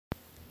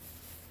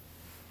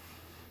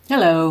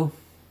Hello.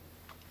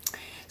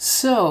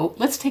 So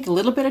let's take a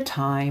little bit of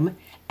time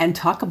and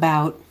talk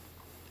about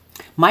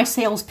my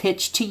sales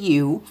pitch to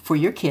you for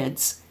your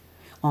kids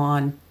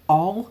on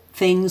all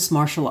things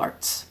martial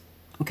arts.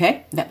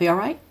 Okay? That be all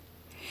right?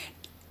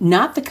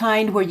 Not the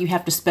kind where you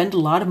have to spend a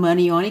lot of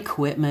money on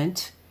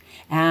equipment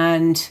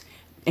and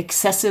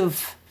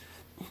excessive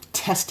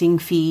testing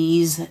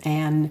fees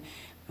and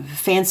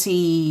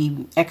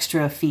fancy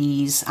extra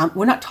fees.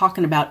 We're not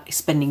talking about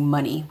spending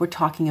money. We're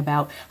talking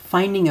about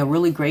finding a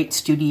really great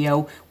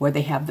studio where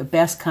they have the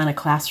best kind of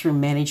classroom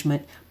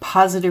management,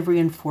 positive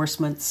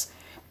reinforcements,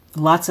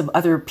 lots of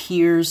other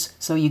peers,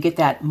 so you get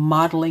that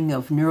modeling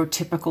of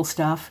neurotypical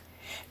stuff.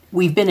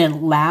 We've been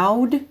in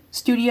loud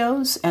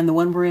studios, and the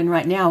one we're in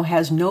right now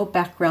has no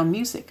background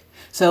music.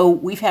 So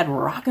we've had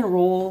rock and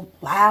roll,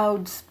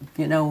 loud,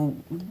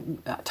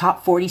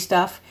 top 40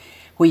 stuff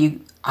where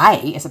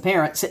I, as a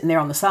parent, sitting there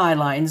on the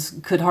sidelines,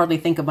 could hardly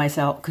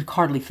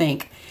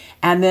think.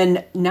 And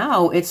then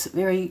now it's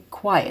very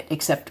quiet,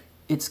 except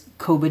it's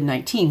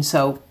COVID-19.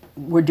 So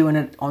we're doing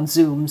it on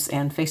Zooms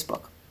and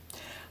Facebook.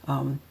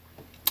 And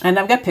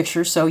I've got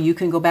pictures, so you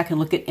can go back and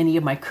look at any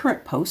of my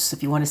current posts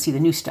if you want to see the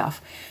new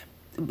stuff.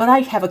 But I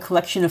have a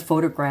collection of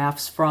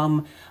photographs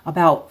from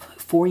about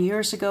 4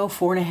 years ago,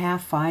 4.5,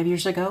 5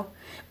 years ago,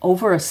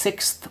 over a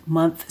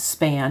 6-month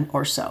span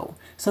or so.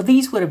 So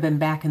these would have been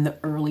back in the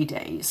early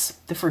days,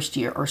 the first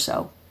year or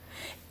so.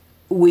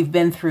 We've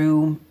been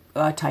through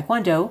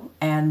Taekwondo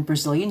and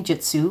Brazilian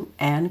Jiu-Jitsu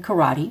and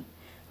karate,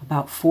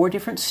 about 4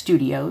 different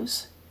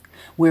studios.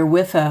 We're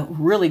with a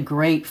really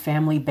great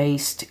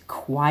family-based,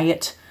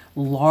 quiet,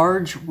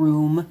 large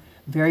room,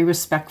 very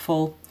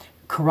respectful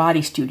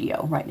karate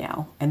studio right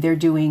now. And they're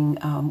doing,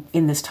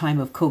 in this time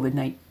of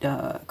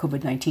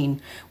COVID-19,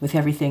 with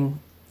everything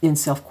in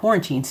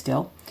self-quarantine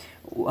still,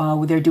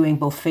 they're doing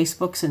both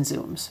Facebooks and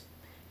Zooms.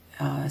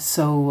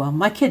 So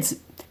my kid's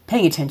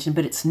paying attention,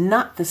 but it's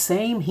not the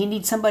same. He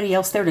needs somebody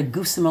else there to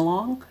goose him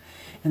along.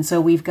 And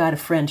so we've got a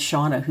friend,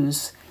 Shauna,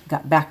 who's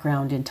got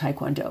background in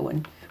Taekwondo.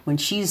 And when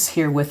she's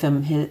here with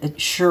him, it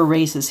sure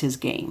raises his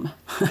game.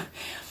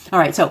 All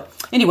right, so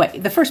anyway,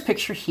 the first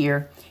picture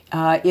here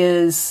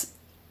is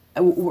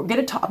I'm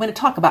going to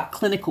talk about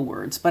clinical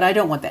words, but I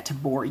don't want that to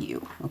bore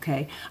you,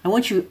 okay? I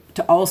want you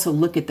to also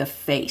look at the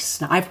face.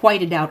 Now, I've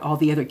whited out all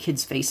the other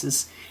kids'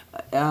 faces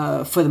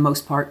for the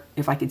most part,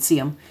 if I could see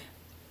them,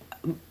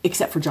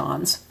 except for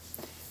John's.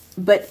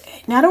 But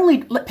not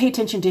only pay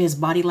attention to his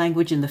body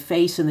language and the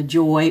face and the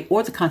joy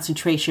or the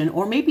concentration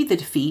or maybe the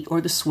defeat or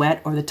the sweat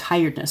or the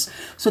tiredness.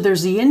 So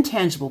there's the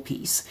intangible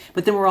piece,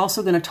 but then we're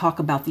also going to talk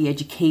about the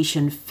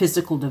education,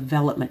 physical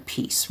development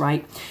piece,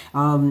 right?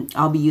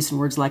 I'll be using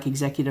words like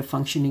executive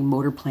functioning,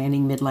 motor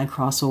planning, midline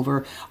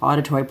crossover,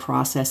 auditory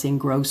processing,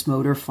 gross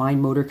motor,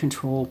 fine motor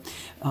control.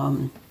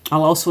 I'll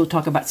also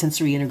talk about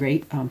social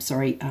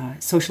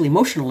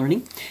emotional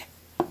learning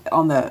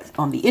on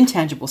the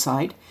intangible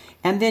side.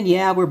 And then,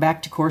 we're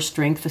back to core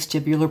strength,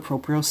 vestibular,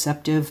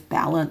 proprioceptive,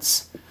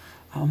 balance.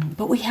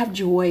 But we have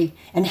joy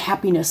and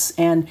happiness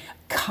and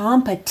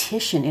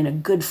competition in a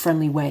good,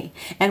 friendly way.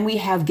 And we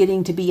have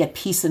getting to be at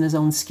peace in his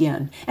own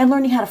skin and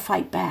learning how to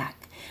fight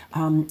back.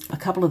 A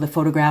couple of the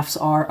photographs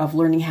are of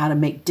learning how to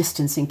make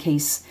distance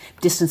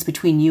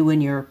between you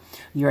and your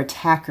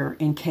attacker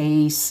in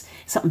case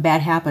something bad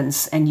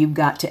happens and you've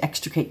got to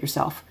extricate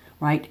yourself,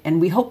 right?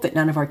 And we hope that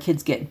none of our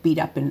kids get beat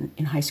up in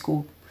high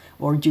school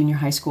or junior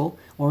high school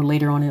or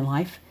later on in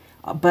life.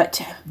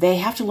 But they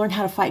have to learn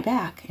how to fight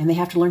back and they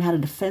have to learn how to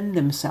defend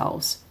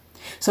themselves.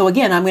 So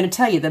again, I'm going to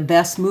tell you the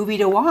best movie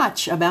to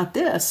watch about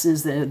this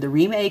is the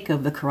remake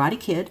of The Karate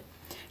Kid,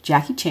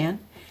 Jackie Chan,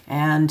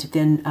 and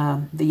then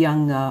the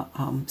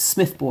young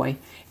Smith boy.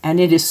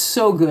 And it is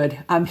so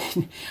good. I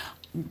mean,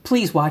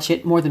 please watch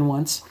it more than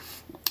once.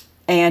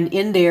 And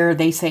in there,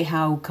 they say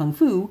how Kung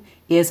Fu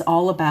is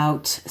all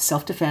about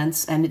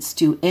self-defense, and it's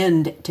to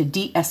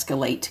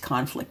de-escalate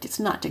conflict. It's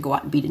not to go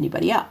out and beat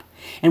anybody up.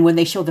 And when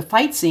they show the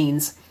fight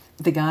scenes,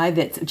 the guy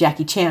that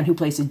Jackie Chan, who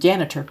plays the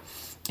janitor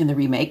in the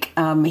remake,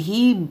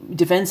 he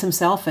defends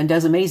himself and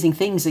does amazing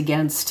things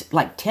against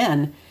like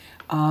 10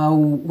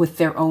 with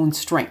their own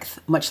strength,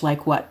 much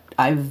like what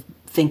I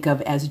think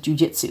of as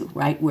jiu-jitsu,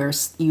 right? Where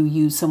you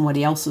use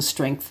somebody else's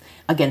strength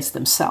against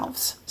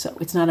themselves. So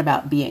it's not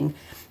about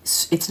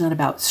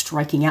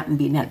striking out and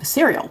being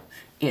adversarial.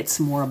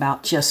 It's more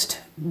about just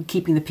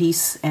keeping the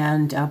peace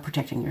and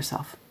protecting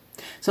yourself.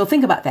 So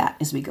think about that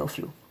as we go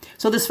through.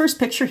 So this first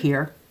picture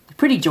here,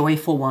 pretty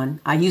joyful one.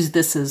 I used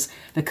this as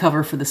the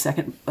cover for the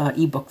second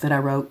ebook that I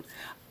wrote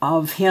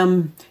of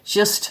him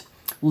just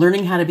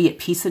learning how to be at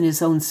peace in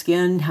his own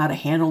skin, how to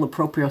handle the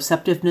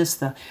proprioceptiveness,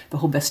 the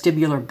whole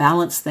vestibular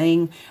balance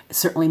thing,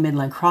 certainly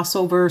midline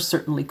crossover,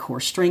 certainly core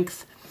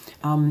strength,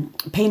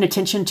 paying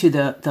attention to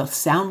the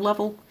sound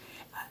level,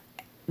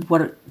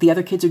 what the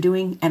other kids are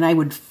doing. And I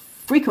would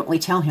frequently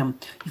tell him,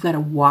 you've got to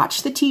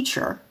watch the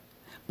teacher,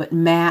 but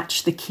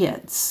match the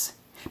kids.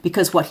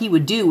 Because what he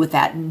would do with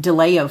that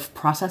delay of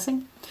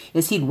processing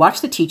is he'd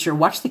watch the teacher,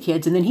 watch the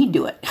kids, and then he'd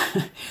do it,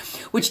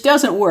 which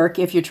doesn't work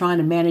if you're trying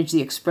to manage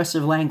the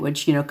expressive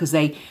language, because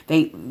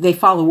they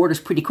follow orders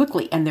pretty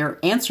quickly and their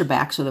answer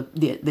back. So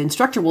the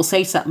instructor will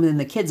say something, and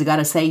the kids have got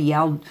to say,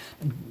 yell,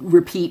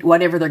 repeat,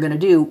 whatever they're going to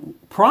do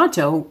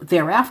pronto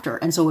thereafter.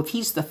 And so if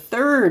he's the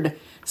third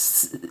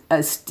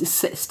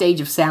stage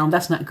of sound,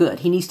 that's not good.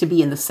 He needs to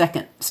be in the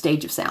second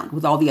stage of sound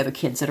with all the other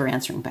kids that are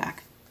answering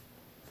back.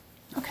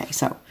 Okay,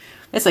 so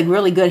it's a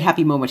really good,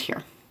 happy moment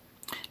here.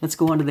 Let's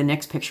go on to the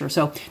next picture.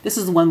 So this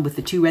is the one with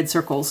the 2 red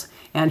circles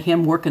and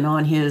him working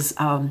on his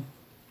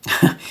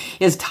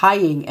his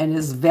tying and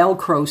his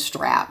Velcro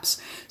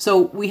straps.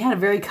 So we had a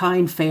very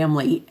kind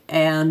family,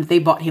 and they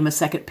bought him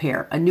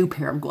a new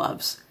pair of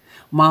gloves.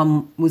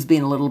 Mom was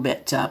being a little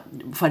bit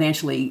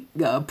financially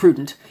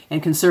prudent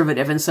and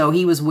conservative, and so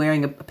he was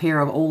wearing a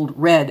pair of old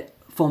red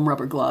foam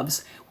rubber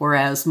gloves,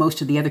 whereas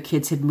most of the other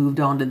kids had moved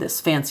on to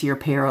this fancier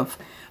pair of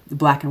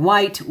black and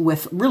white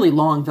with really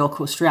long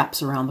Velcro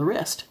straps around the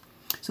wrist.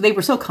 So they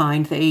were so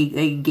kind,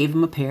 they gave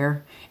him a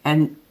pair,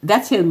 and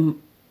that's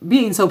him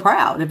being so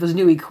proud of his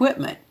new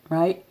equipment,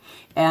 right?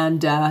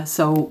 And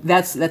so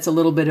that's a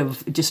little bit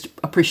of just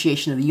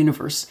appreciation of the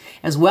universe,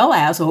 as well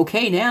as,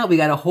 okay, now we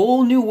got a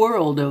whole new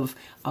world of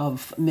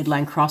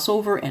midline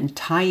crossover and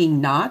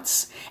tying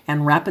knots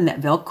and wrapping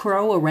that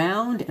Velcro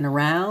around and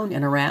around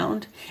and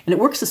around. And it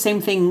works the same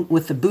thing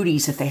with the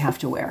booties that they have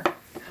to wear.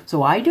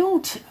 So I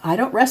don't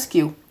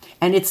rescue.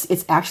 And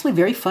it's actually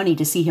very funny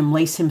to see him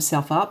lace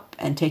himself up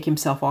and take them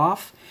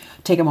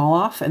all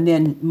off, and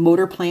then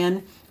motor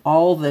plan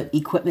all the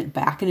equipment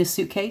back in his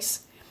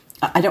suitcase.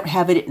 I don't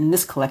have it in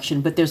this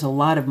collection, but there's a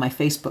lot of my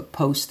Facebook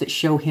posts that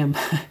show him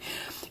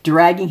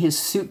dragging his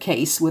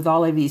suitcase with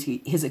all of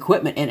his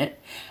equipment in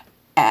it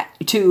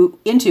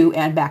into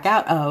and back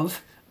out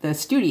of the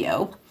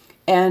studio.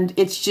 And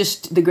it's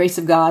just the grace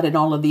of God and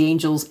all of the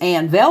angels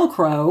and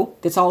Velcro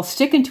that's all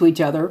sticking to each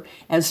other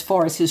as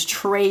far as his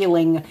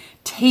trailing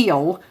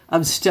tail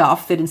of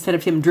stuff, that instead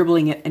of him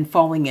dribbling it and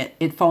falling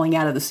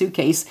out of the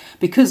suitcase,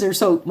 because there's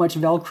so much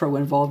Velcro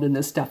involved in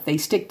this stuff, they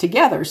stick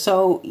together.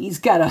 So he's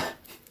got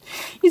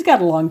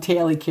a long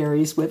tail he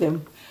carries with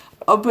him,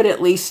 but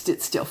at least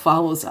it still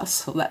follows us.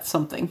 So that's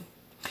something.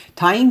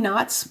 Tying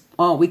knots.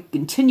 Oh, we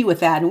continue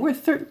with that, and we're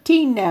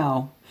 13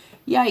 now.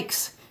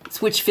 Yikes.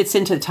 Which fits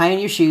into tying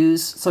your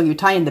shoes. So you're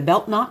tying the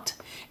belt knot,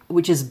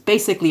 which is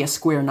basically a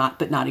square knot,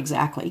 but not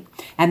exactly.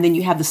 And then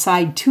you have the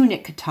side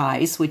tunic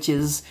ties, which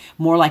is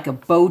more like a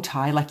bow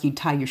tie, like you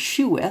tie your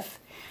shoe with.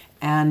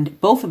 And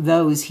both of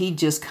those, he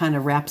just kind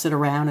of wraps it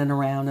around and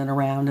around and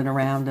around and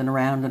around and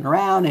around and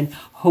around and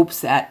hopes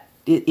that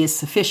it is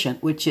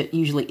sufficient, which it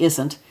usually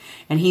isn't.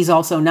 And he's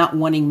also not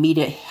wanting me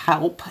to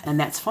help, and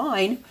that's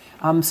fine.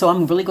 So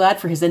I'm really glad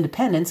for his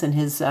independence and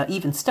his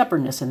even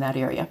stubbornness in that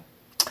area.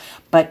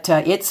 But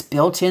it's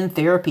built-in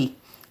therapy.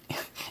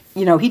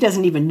 He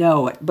doesn't even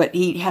know it, but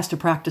he has to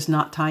practice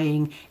knot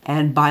tying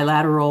and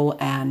bilateral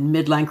and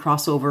midline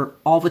crossover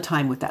all the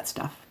time with that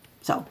stuff.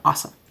 So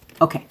awesome.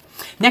 Okay.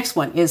 Next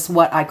one is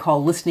what I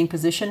call listening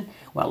position.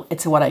 Well,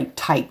 it's what I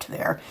typed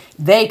there.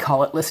 They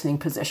call it listening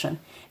position.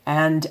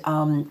 And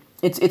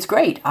it's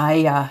great.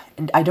 I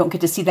don't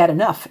get to see that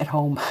enough at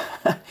home.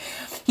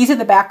 He's in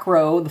the back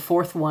row, the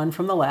fourth one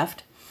from the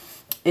left.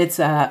 It's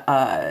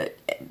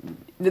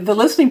the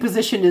listening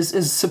position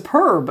is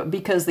superb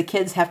because the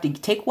kids have to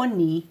take one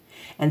knee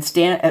and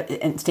stay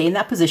in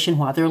that position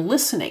while they're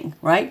listening,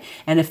 right?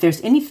 And if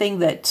there's anything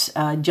that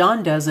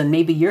John does, and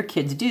maybe your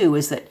kids do,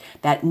 is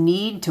that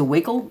need to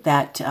wiggle,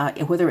 that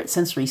whether it's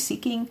sensory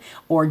seeking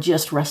or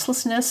just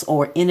restlessness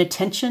or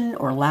inattention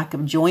or lack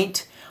of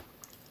joint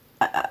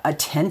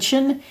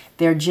attention,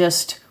 they're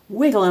just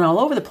wiggling all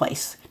over the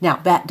place. Now,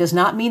 that does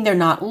not mean they're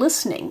not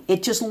listening.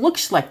 It just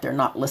looks like they're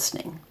not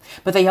listening.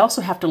 But they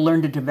also have to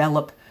learn to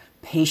develop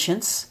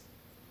patience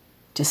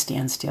to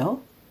stand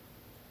still,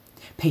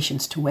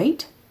 patience to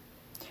wait,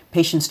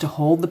 patience to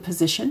hold the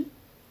position,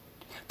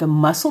 the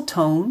muscle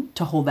tone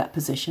to hold that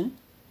position.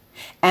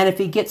 And if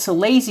he gets so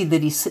lazy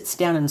that he sits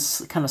down and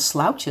kind of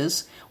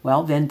slouches,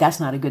 well, then that's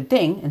not a good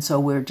thing. And so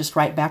we're just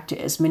right back to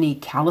as many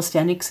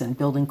calisthenics and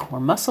building core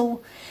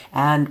muscle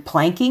and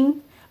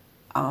planking.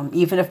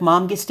 Even if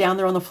mom gets down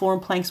there on the floor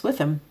and planks with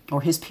him, or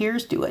his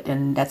peers do it,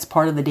 and that's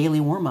part of the daily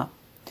warm-up.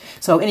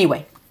 So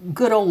anyway,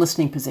 good old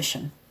listening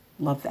position.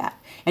 Love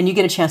that. And you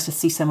get a chance to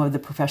see some of the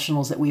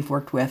professionals that we've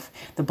worked with,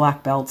 the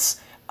black belts.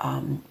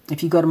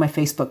 If you go to my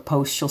Facebook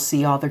post, you'll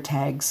see all their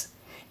tags.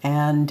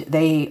 And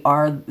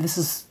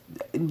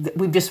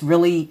we've just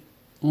really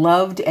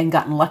loved and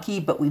gotten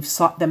lucky, but we've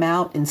sought them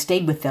out and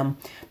stayed with them,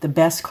 the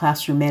best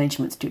classroom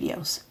management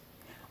studios.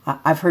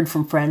 I've heard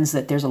from friends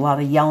that there's a lot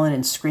of yelling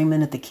and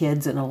screaming at the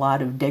kids and a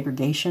lot of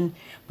degradation,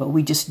 but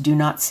we just do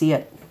not see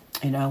it.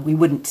 We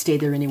wouldn't stay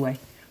there anyway.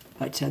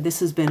 But this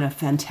has been a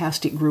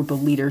fantastic group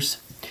of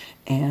leaders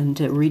and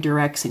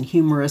redirects and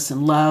humorous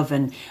and love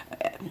and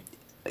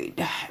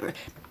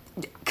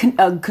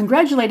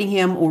congratulating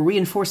him or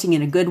reinforcing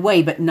in a good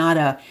way, but not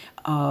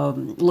a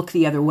look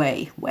the other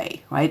way,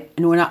 right?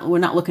 And we're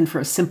not looking for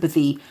a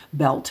sympathy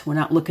belt. We're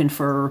not looking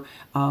for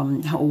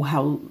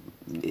how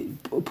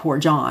poor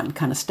John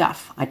kind of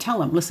stuff. I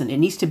tell him, listen, it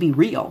needs to be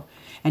real.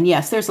 And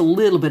yes, there's a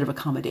little bit of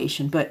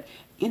accommodation, but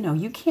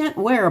you can't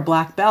wear a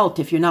black belt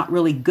if you're not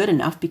really good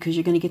enough, because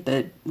you're going to get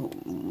the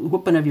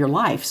whooping of your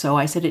life. So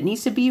I said, it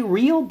needs to be a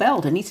real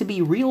belt. It needs to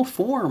be real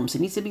forms.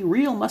 It needs to be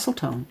real muscle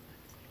tone.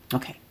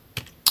 Okay.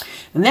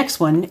 The next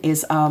one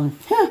is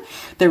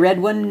the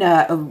red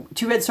one,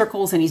 2 red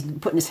circles, and he's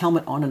putting his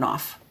helmet on and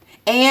off.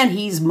 And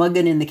he's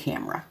mugging in the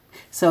camera.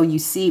 So you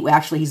see, well,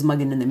 actually he's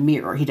mugging in the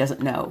mirror. He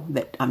doesn't know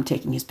that I'm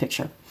taking his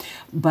picture.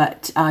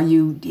 But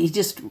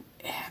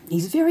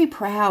he's very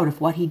proud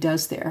of what he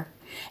does there.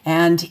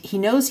 And he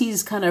knows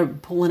he's kind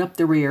of pulling up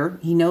the rear.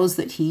 He knows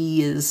that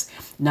he is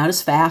not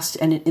as fast,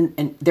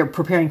 and they're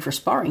preparing for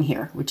sparring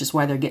here, which is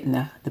why they're getting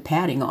the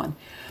padding on.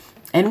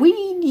 And we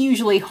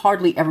usually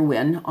hardly ever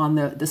win on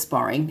the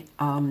sparring.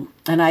 And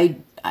I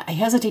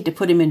hesitate to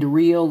put him into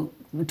real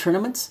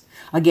tournaments.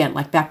 Again,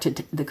 like back to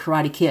the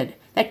Karate Kid.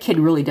 That kid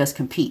really does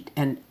compete,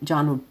 and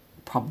John would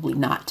probably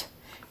not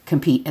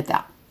compete at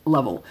that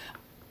level.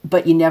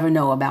 But you never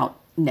know about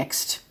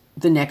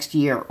the next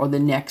year or the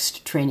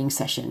next training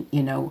session.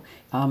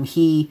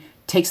 He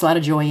takes a lot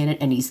of joy in it,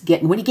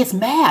 and when he gets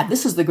mad,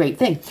 this is the great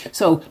thing.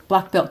 So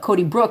black belt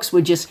Cody Brooks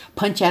would just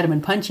punch at him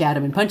and punch at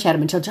him and punch at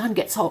him until John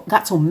got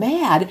so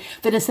mad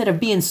that instead of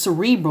being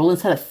cerebral,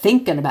 instead of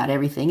thinking about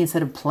everything,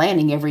 instead of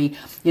planning every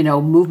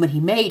movement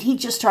he made, he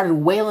just started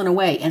wailing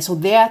away. And so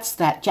that's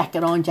that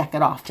jacket on,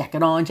 jacket off,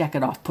 jacket on,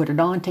 jacket off, put it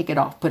on, take it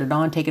off, put it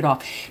on, take it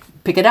off,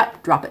 pick it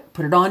up, drop it,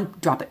 put it on,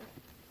 drop it.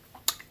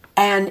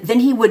 And then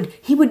he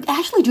would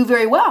actually do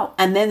very well.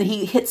 And then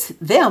he hits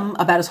them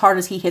about as hard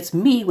as he hits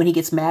me when he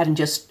gets mad and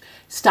just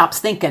stops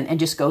thinking and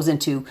just goes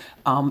into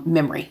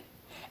memory.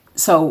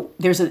 So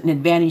there's an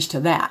advantage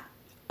to that.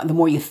 The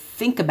more you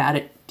think about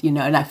it,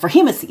 and for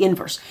him it's the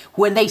inverse.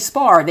 When they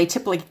spar, they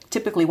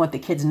typically want the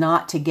kids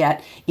not to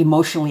get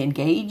emotionally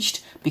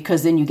engaged,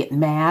 because then you get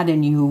mad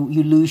and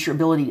you lose your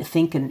ability to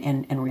think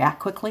and react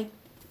quickly.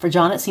 For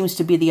John, it seems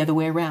to be the other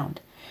way around.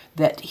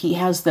 That he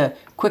has the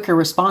quicker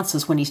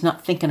responses when he's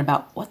not thinking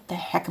about what the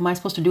heck am I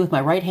supposed to do with my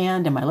right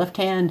hand and my left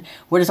hand?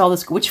 Where does all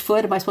this, which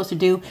foot am I supposed to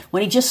do?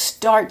 When he just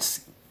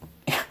starts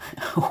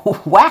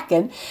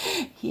whacking,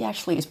 he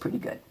actually is pretty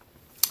good.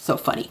 So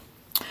funny.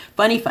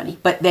 But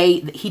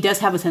he does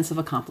have a sense of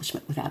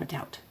accomplishment, without a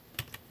doubt.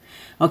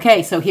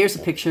 Okay, so here's a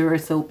picture.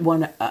 It's the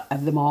one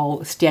of them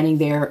all standing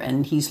there,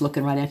 and he's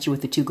looking right at you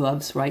with the 2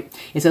 gloves, right?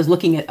 It says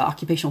looking at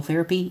occupational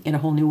therapy in a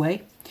whole new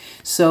way.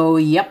 So,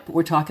 yep,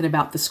 we're talking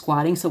about the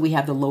squatting. So we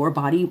have the lower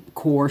body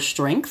core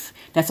strength.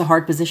 That's a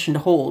hard position to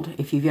hold.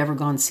 If you've ever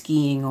gone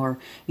skiing or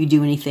you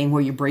do anything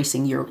where you're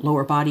bracing your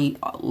lower body,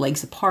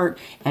 legs apart,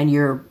 and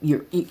you're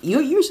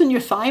using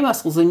your thigh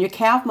muscles and your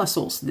calf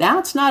muscles,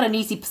 that's not an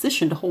easy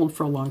position to hold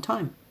for a long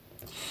time.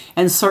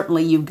 And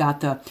certainly you've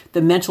got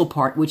the mental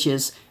part, which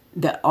is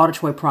the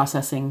auditory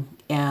processing.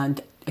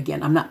 And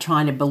again, I'm not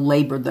trying to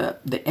belabor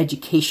the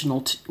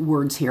educational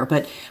words here,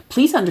 but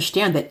please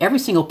understand that every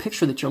single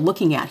picture that you're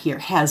looking at here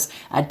has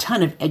a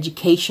ton of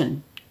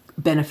education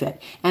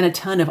benefit and a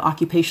ton of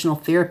occupational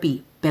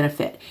therapy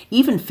benefit,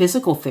 even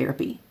physical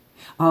therapy.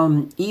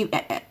 And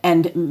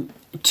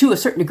to a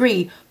certain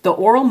degree, the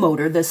oral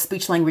motor, the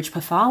speech language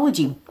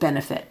pathology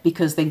benefit,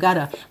 because they've got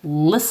to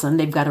listen,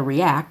 they've got to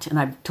react. And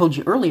I've told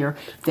you earlier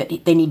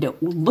that they need to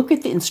look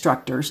at the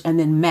instructors and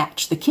then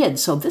match the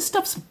kids. So this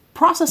stuff's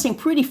processing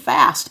pretty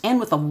fast and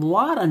with a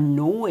lot of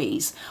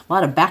noise, a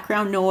lot of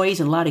background noise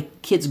and a lot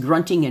of kids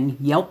grunting and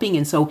yelping.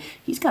 And so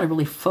he's got to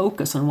really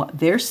focus on what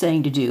they're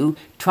saying to do,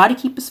 try to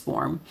keep his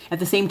form. At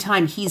the same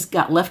time, he's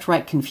got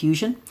left-right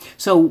confusion.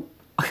 So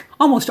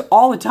almost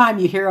all the time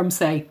you hear him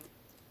say,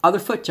 other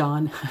foot,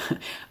 John,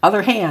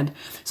 other hand.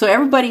 So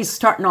everybody's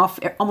starting off,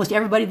 almost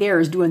everybody there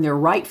is doing their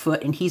right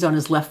foot and he's on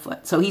his left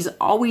foot. So he's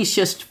always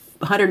just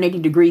 180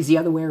 degrees the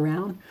other way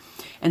around.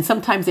 And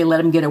sometimes they let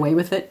him get away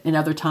with it. And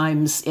other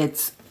times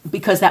it's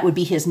because that would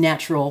be his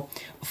natural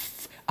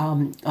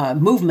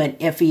movement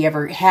if he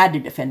ever had to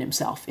defend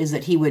himself, is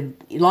that he would,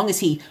 as long as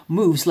he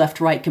moves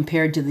left, right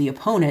compared to the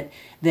opponent,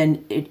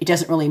 then it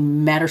doesn't really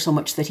matter so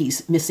much that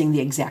he's missing the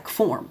exact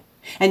form.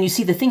 And you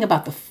see, the thing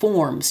about the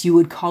forms, you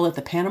would call it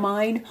the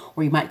pantomime,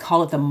 or you might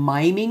call it the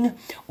miming,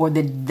 or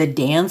the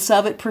dance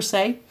of it per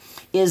se,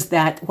 is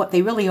that what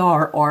they really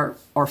are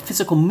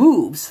physical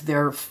moves.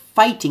 They're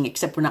fighting,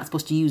 except we're not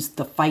supposed to use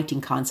the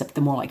fighting concept,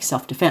 they're more like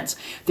self-defense.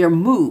 They're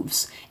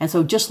moves. And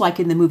so just like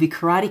in the movie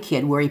Karate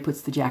Kid, where he puts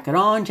the jacket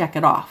on,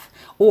 jacket off.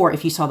 Or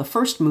if you saw the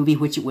first movie,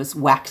 which it was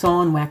wax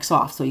on, wax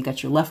off. So you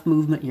got your left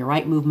movement, your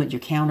right movement, your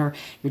counter,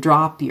 your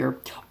drop,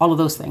 all of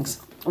those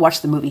things.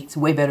 Watch the movie. It's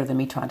way better than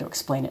me trying to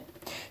explain it.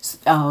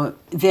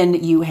 Then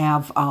you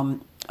have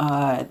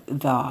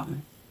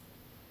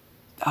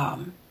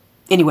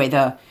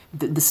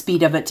the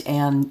speed of it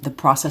and the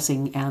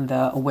processing and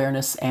the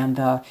awareness and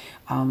the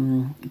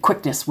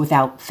quickness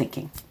without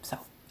thinking. So,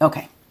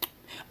 okay,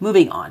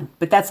 moving on.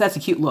 But that's a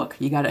cute look.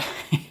 You gotta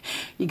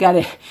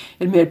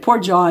admit, poor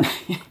John.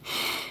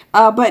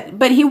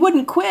 But he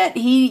wouldn't quit.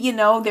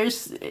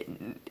 There's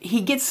he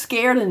gets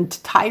scared and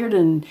tired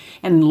and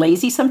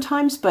lazy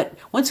sometimes, but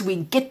once we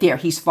get there,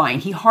 he's fine.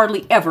 He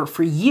hardly ever,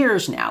 for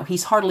years now,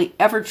 he's hardly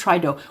ever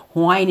tried to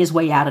whine his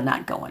way out of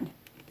not going.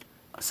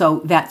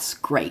 So that's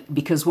great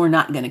because we're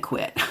not going to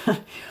quit.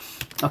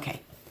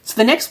 Okay. So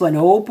the next one,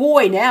 oh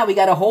boy, now we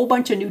got a whole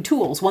bunch of new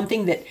tools. One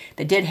thing that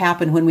did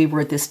happen when we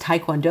were at this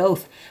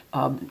Taekwondo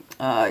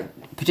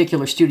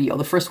particular studio,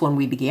 the first one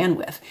we began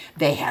with,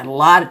 they had a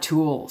lot of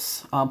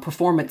tools,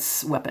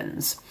 performance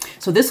weapons.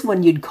 So this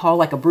one you'd call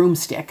like a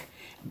broomstick,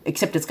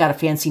 except it's got a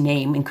fancy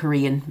name in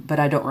Korean, but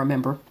I don't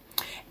remember.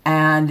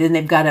 And then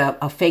they've got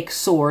a fake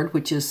sword,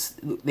 which is,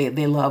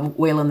 they love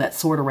wailing that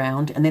sword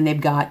around. And then they've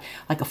got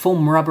like a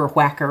foam rubber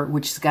whacker,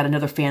 which has got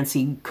another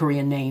fancy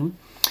Korean name.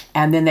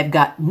 And then they've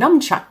got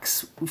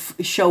nunchucks,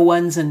 show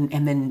ones, and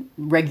then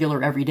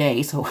regular every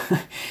day, so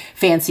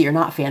fancy or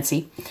not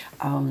fancy.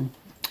 And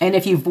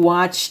if you've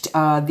watched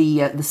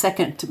the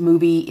second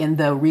movie in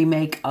the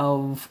remake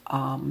of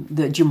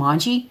the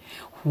Jumanji,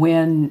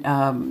 when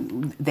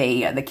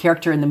the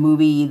character in the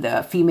movie,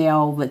 the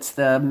female that's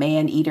the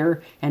man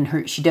eater,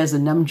 and she does a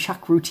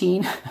nunchuck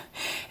routine,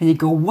 and you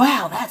go,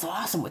 wow, that's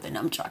awesome with the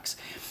nunchucks.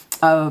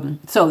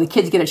 So the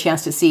kids get a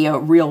chance to see a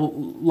real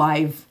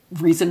live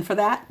reason for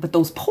that. But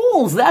those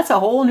poles, that's a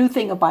whole new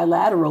thing of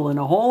bilateral and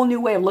a whole new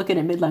way of looking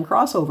at midline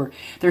crossover.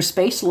 They're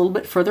spaced a little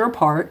bit further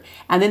apart,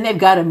 and then they've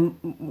got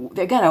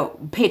to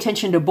pay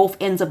attention to both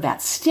ends of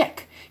that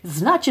stick. It's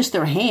not just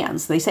their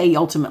hands. They say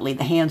ultimately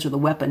the hands are the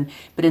weapon,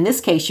 but in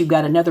this case you've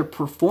got another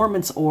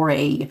performance or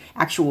a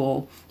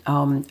actual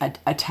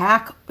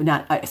attack,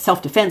 not a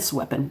self-defense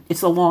weapon.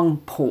 It's a long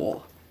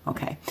pole.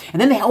 Okay.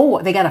 And then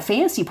they got a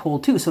fancy pole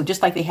too. So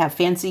just like they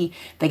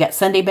got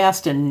Sunday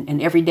best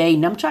and everyday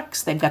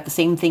nunchucks, they've got the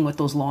same thing with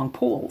those long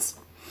poles.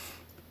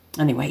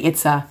 Anyway,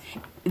 it's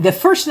the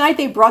first night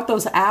they brought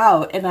those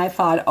out, and I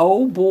thought,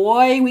 oh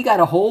boy, we got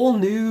a whole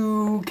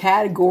new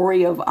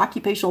category of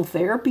occupational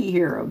therapy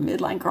here, of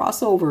midline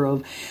crossover,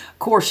 of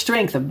core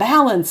strength, of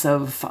balance,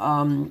 of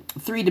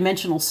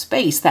three-dimensional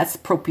space. That's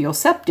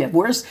proprioceptive.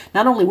 Where's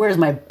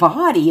my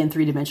body in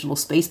three-dimensional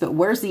space, but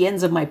where's the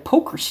ends of my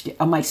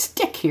my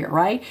stick here,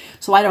 right?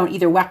 So I don't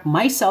either whack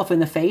myself in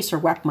the face or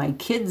whack my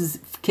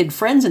kid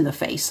friends in the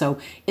face. So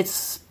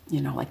it's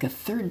like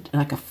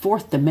a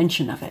fourth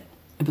dimension of it.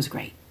 It was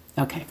great.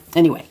 Okay.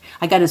 Anyway,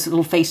 I got his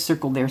little face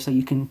circled there so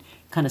you can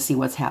kind of see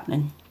what's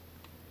happening.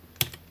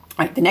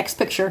 All right, the next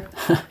picture.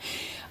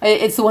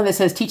 It's the one that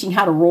says teaching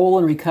how to roll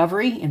in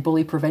recovery and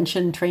bully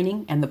prevention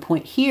training. And the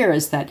point here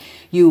is that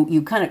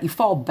you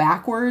fall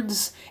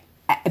backwards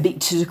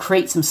to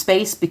create some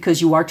space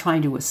because you are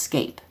trying to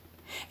escape.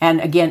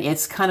 And again,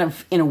 it's kind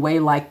of in a way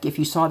like if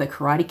you saw the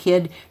Karate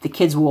Kid, the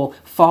kids will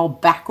fall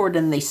backward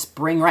and they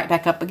spring right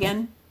back up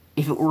again.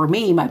 If it were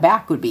me, my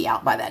back would be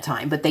out by that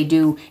time. But they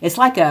do. It's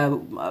like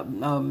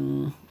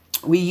in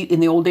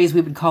the old days we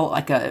would call it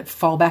like a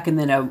fall back and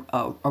then a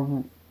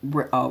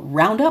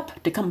round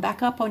up to come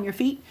back up on your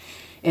feet.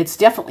 It's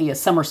definitely a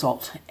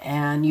somersault,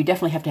 and you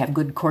definitely have to have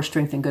good core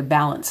strength and good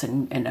balance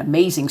and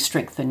amazing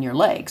strength in your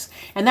legs.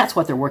 And that's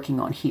what they're working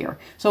on here.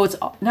 So it's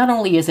not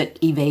only is it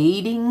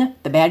evading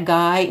the bad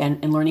guy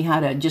and learning how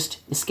to just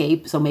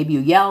escape. So maybe you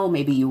yell,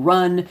 maybe you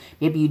run,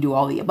 maybe you do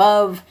all the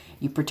above.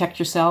 You protect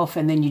yourself,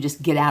 and then you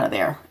just get out of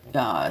there,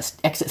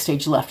 exit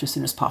stage left as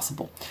soon as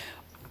possible.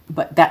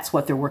 But that's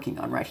what they're working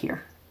on right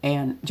here.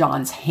 And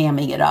John's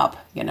hamming it up.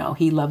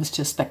 He loves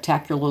to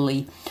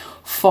spectacularly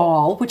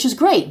fall, which is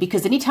great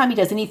because anytime he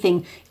does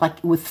anything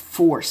like with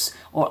force,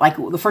 or like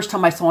the first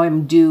time I saw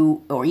him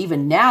do, or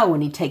even now when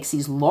he takes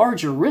these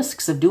larger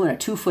risks of doing a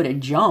 2-footed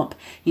jump,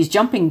 he's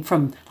jumping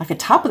from like the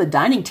top of the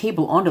dining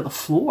table onto the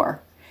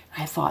floor.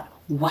 I thought,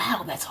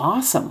 wow, that's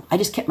awesome. I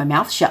just kept my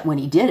mouth shut when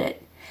he did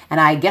it. And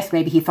I guess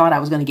maybe he thought I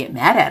was going to get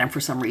mad at him for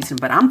some reason,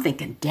 but I'm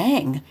thinking,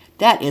 dang,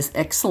 that is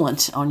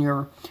excellent on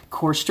your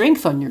core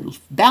strength, on your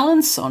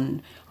balance,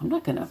 I'm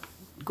not going to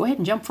go ahead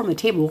and jump from the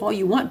table all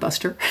you want,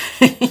 Buster.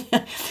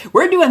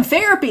 We're doing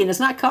therapy and it's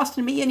not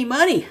costing me any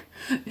money.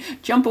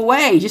 Jump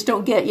away. Just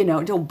don't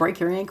don't break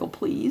your ankle,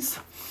 please.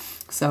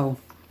 So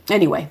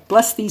anyway,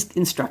 bless these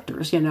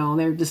instructors,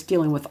 they're just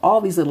dealing with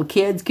all these little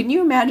kids. Can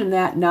you imagine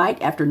that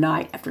night after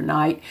night after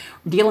night,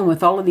 dealing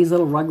with all of these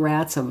little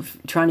rugrats of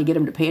trying to get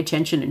them to pay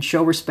attention and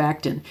show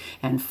respect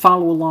and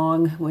follow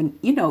along when,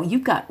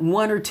 you've got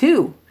one or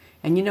two,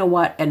 and you know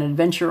what an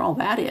adventure all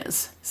that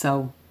is.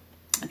 So,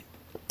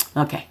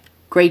 okay,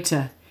 great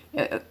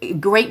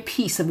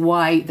piece of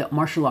why the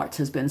martial arts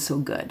has been so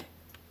good.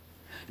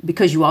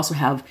 Because you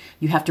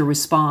have to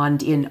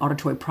respond in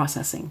auditory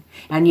processing.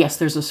 And yes,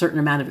 there's a certain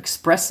amount of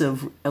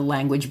expressive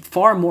language,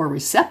 far more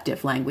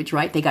receptive language,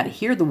 right? They got to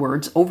hear the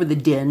words over the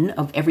din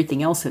of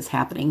everything else that's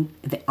happening,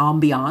 the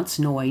ambiance,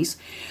 noise.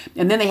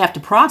 And then they have to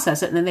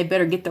process it, and then they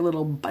better get their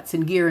little butts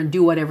in gear and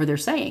do whatever they're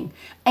saying.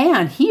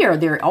 And here,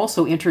 they're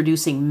also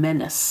introducing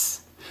menace.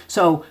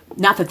 So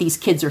not that these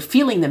kids are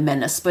feeling the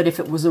menace, but if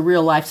it was a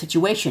real life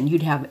situation,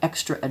 you'd have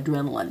extra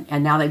adrenaline.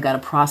 And now they've got to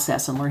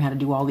process and learn how to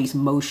do all these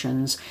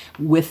motions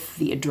with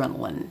the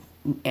adrenaline.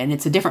 And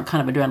it's a different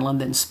kind of adrenaline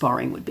than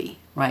sparring would be,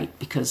 right?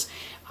 Because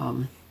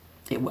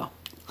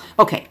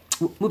Okay,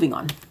 moving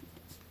on.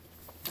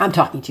 I'm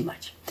talking too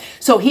much.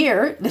 So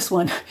here, this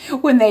one,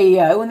 when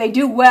they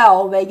do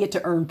well, they get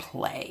to earn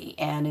play.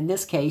 And in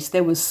this case,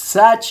 there was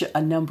such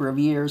a number of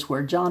years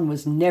where John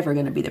was never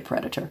going to be the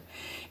predator.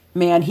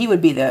 Man, he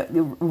would be the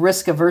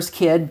risk-averse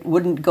kid,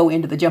 wouldn't go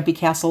into the jumpy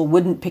castle,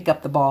 wouldn't pick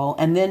up the ball.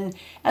 And then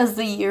as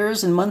the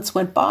years and months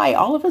went by,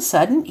 all of a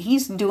sudden,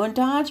 he's doing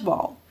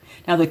dodgeball.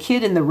 Now, the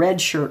kid in the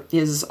red shirt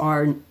is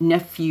our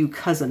nephew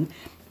cousin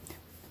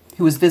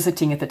who was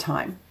visiting at the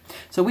time.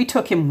 So we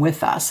took him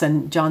with us,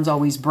 and John's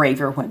always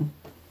braver when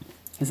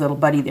his little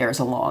buddy there is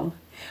along.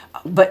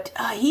 But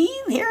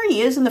here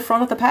he is in the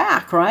front of the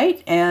pack,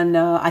 right? And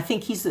I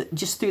think he's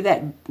just threw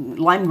that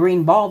lime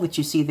green ball that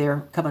you see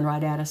there coming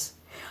right at us.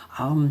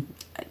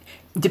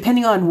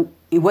 Depending on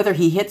whether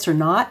he hits or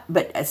not,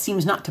 but it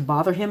seems not to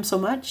bother him so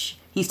much.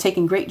 He's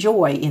taking great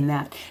joy in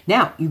that.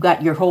 Now, you've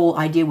got your whole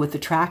idea with the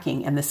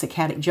tracking and the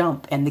saccadic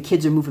jump, and the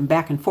kids are moving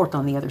back and forth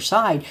on the other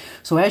side.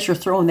 So as you're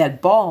throwing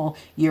that ball,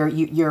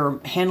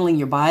 you're handling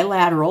your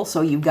bilateral,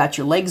 so you've got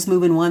your legs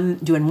moving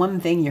doing one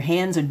thing, your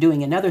hands are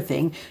doing another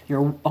thing.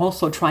 You're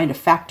also trying to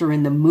factor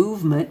in the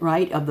movement,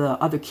 right, of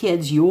the other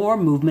kids, your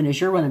movement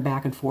as you're running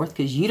back and forth,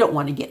 because you don't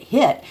want to get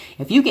hit.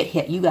 If you get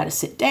hit, you got to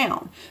sit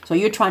down. So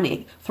you're trying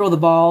to throw the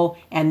ball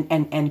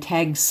and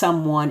tag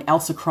someone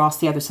else across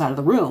the other side of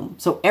the room.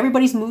 So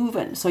everybody's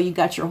moving. So you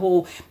got your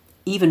whole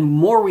even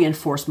more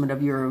reinforcement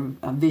of your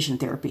vision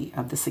therapy,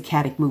 of the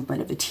saccadic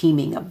movement, of the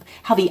teaming, of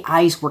how the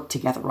eyes work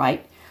together,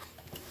 right?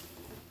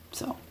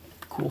 So,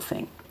 cool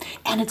thing.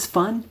 And it's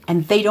fun,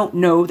 and they don't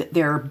know that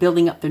they're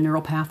building up their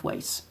neural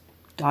pathways.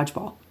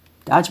 Dodgeball.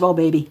 Dodgeball,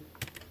 baby.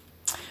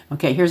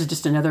 Okay, here's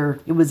just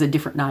another, it was a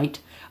different night,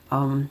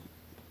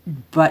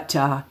 but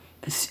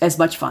as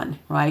much fun,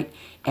 right?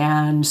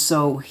 And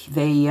so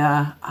they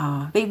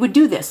would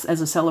do this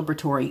as a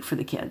celebratory for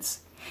the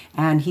kids.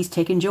 And he's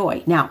taken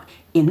joy. Now,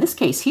 in this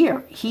case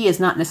here, he is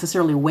not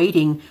necessarily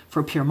waiting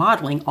for peer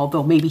modeling,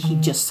 although maybe he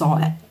just saw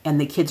it, and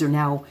the kids are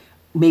now,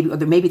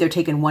 maybe they're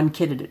taking one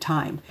kid at a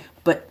time.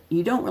 But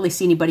you don't really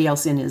see anybody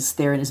else in his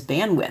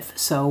bandwidth.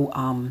 So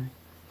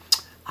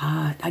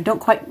I don't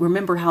quite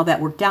remember how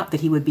that worked out,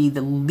 that he would be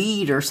the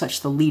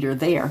leader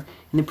there.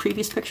 In the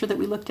previous picture that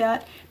we looked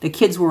at, the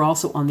kids were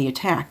also on the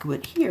attack.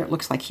 But here, it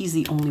looks like he's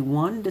the only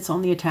one that's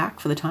on the attack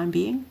for the time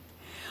being.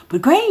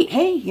 But great,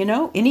 hey,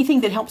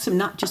 anything that helps him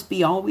not just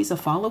be always a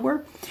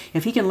follower,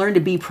 if he can learn to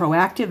be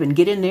proactive and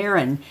get in there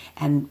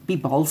and be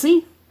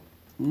ballsy,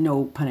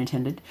 no pun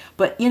intended,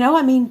 but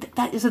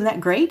isn't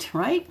that great,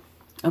 right?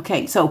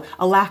 Okay, so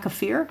a lack of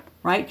fear,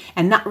 right?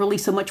 And not really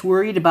so much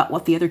worried about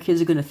what the other kids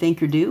are going to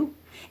think or do,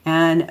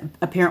 and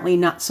apparently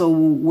not so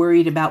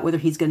worried about whether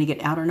he's going to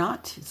get out or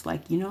not. It's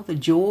like, the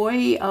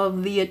joy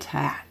of the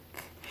attack.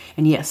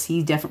 And yes,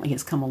 he definitely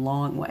has come a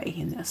long way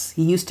in this.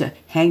 He used to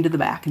hang to the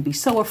back and be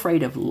so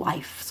afraid of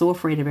life, so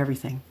afraid of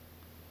everything.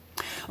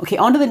 Okay,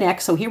 on to the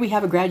next. So here we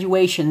have a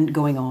graduation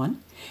going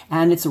on,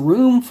 and it's a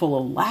room full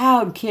of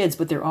loud kids,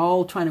 but they're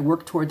all trying to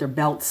work toward their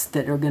belts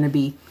there's going to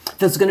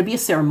be a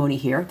ceremony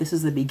here. This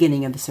is the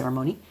beginning of the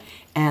ceremony.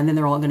 And then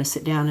they're all going to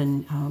sit down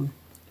and,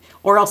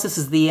 or else this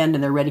is the end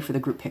and they're ready for the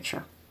group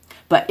picture.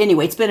 But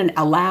anyway, it's been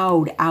a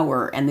loud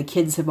hour, and the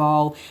kids have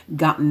all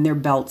gotten their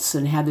belts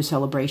and had their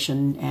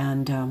celebration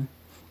and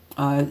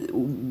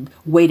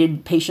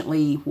waited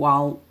patiently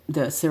while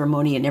the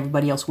ceremony and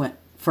everybody else went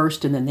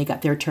first, and then they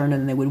got their turn,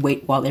 and then they would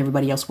wait while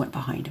everybody else went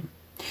behind them.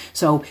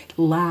 So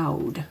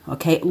loud,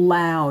 okay,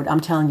 loud.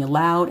 I'm telling you,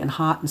 loud and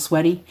hot and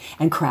sweaty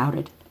and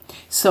crowded.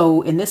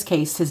 So in this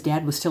case, his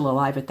dad was still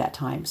alive at that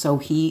time. So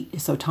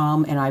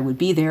Tom and I would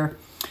be there.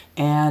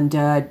 And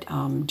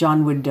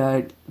John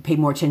would pay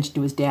more attention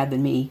to his dad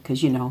than me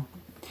because,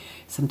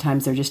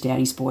 sometimes they're just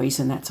daddy's boys,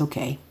 and that's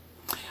okay.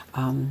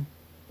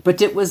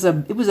 But it was a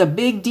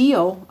big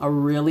deal, a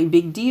really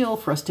big deal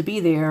for us to be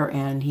there,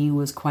 and he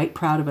was quite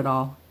proud of it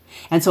all.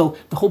 And so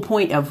the whole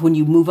point of when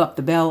you move up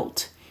the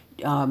belt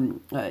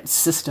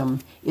system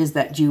is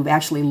that you've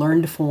actually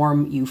learned to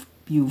form,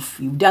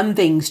 you've done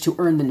things to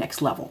earn the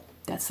next level.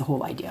 That's the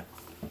whole idea.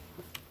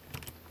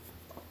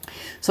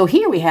 So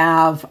here we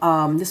have,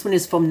 this one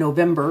is from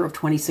November of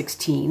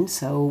 2016,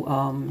 so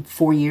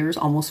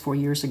almost 4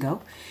 years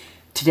ago,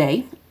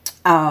 today,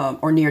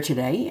 or near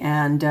today.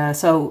 And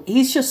so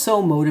he's just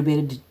so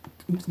motivated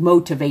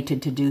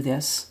to do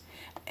this.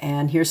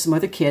 And here's some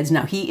other kids.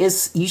 Now, he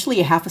is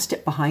usually a half a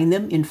step behind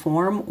them in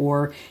form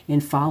or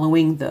in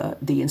following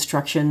the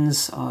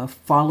instructions,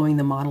 following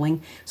the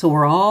modeling. So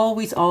we're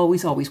always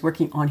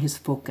working on his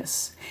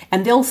focus.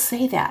 And they'll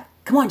say that,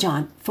 come on,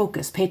 John,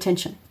 focus, pay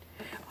attention.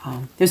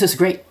 There's this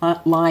great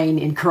line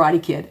in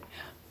Karate Kid.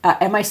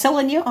 Am I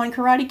selling you on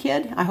Karate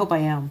Kid? I hope I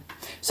am.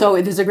 So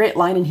there's a great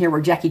line in here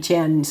where Jackie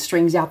Chan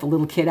strings out the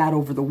little kid out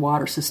over the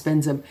water,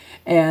 suspends him,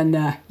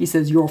 and he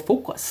says, your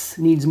focus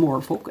needs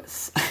more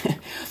focus.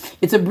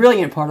 It's a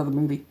brilliant part of the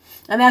movie.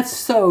 And that's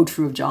so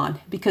true of John,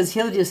 because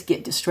he'll just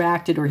get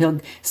distracted, or he'll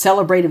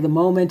celebrate of the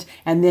moment,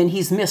 and then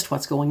he's missed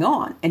what's going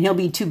on. And he'll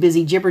be too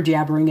busy jibber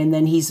jabbering, and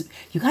then you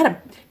gotta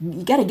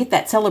get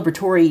that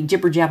celebratory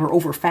jibber jabber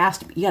over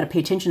fast. You gotta pay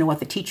attention to what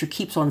the teacher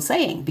keeps on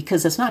saying,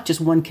 because it's not just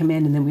one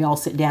command and then we all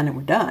sit down and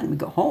we're done. We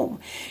go home.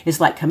 It's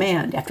like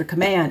command after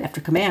command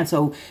after command.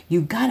 So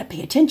you gotta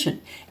pay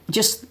attention.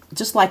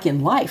 Just like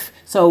in life.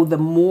 So the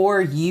more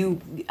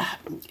you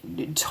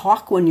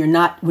talk when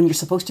you're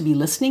supposed to be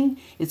listening,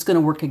 it's going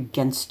to work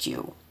against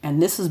you.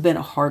 And this has been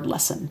a hard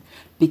lesson,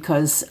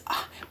 because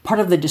part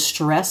of the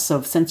distress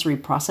of sensory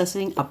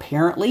processing,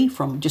 apparently,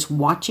 from just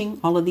watching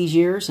all of these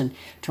years and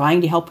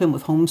trying to help him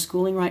with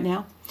homeschooling right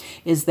now,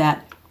 is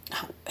that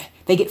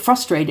they get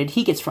frustrated,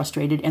 he gets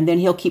frustrated, and then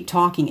he'll keep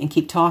talking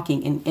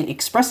and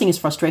expressing his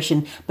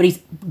frustration, but he's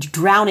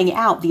drowning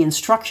out the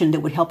instruction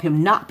that would help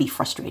him not be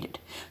frustrated.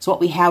 So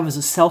what we have is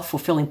a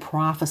self-fulfilling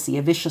prophecy,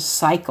 a vicious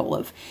cycle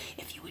of,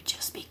 if you would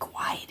just be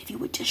quiet, if you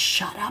would just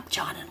shut up,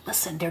 John, and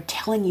listen, they're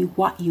telling you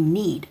what you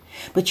need,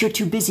 but you're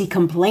too busy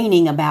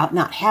complaining about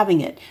not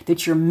having it,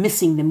 that you're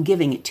missing them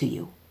giving it to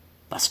you.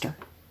 Buster.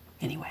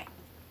 Anyway.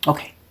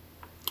 Okay.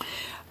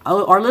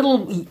 Our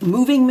little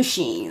moving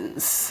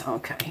machines.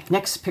 Okay,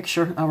 next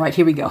picture. All right,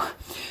 here we go.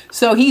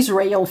 So he's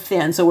rail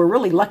thin, so we're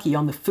really lucky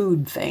on the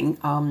food thing.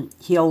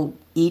 He'll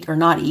eat or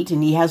not eat,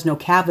 and he has no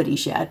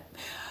cavities yet.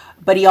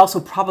 But he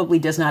also probably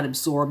does not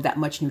absorb that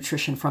much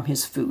nutrition from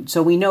his food.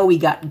 So we know we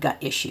got gut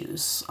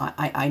issues.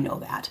 I know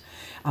that.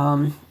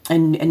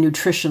 And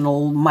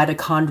nutritional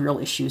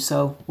mitochondrial issues.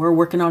 So we're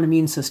working on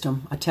immune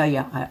system. I tell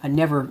you, I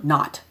never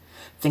not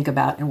think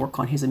about and work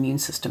on his immune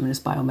system and his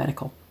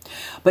biomedical.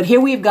 But here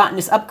we've gotten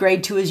this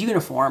upgrade to his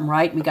uniform,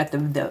 right? We got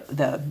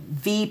the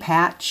V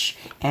patch,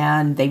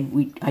 and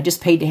I just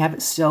paid to have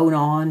it sewn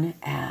on,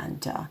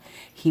 and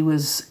he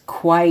was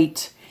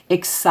quite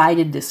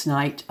excited this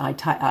night.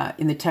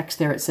 In the text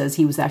there it says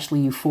he was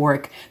actually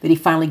euphoric that he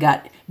finally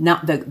got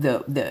not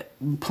the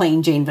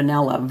plain Jane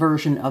vanilla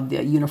version of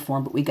the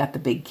uniform, but we got the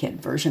big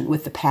kid version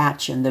with the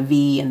patch and the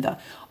V and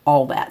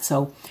all that.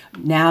 So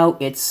now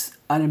it's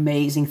an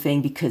amazing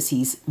thing, because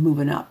he's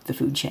moving up the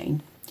food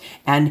chain.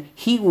 And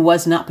he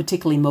was not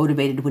particularly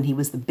motivated when he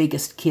was the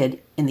biggest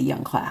kid in the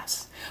young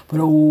class. But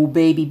oh,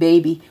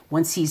 baby,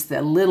 once he's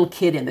the little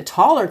kid in the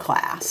taller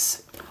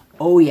class,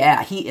 oh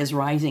yeah, he is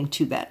rising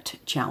to that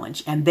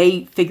challenge. And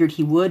they figured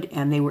he would,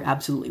 and they were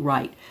absolutely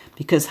right.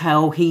 Because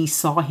how he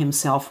saw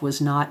himself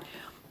was not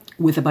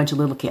with a bunch of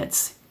little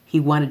kids. He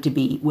wanted to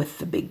be with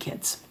the big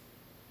kids.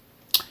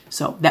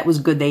 So that was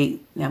good.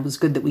 That was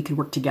good that we could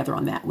work together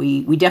on that.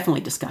 We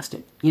definitely discussed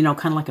it. You know,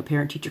 kind of like a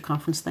parent-teacher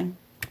conference thing.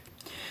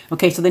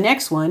 Okay, so the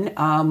next one,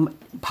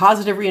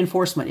 positive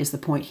reinforcement is the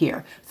point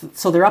here.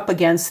 So they're up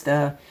against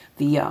those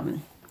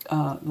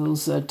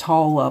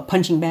tall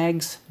punching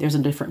bags. There's a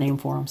different name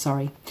for them,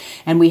 sorry.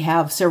 And we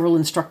have several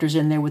instructors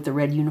in there with the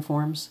red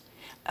uniforms,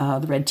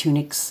 the red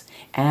tunics.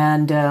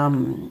 And,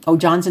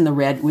 John's in the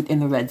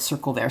red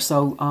circle there.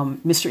 So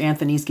Mr.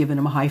 Anthony's giving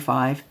him a high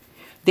five.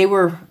 They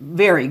were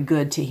very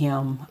good to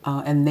him,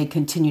 and they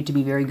continue to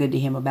be very good to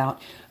him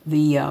about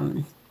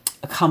the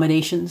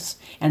accommodations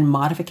and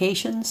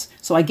modifications.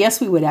 So I guess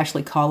we would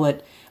actually call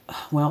it,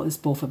 well, it's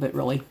both of it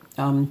really.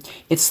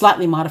 It's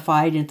slightly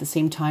modified, and at the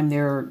same time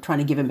they're trying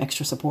to give him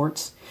extra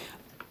supports.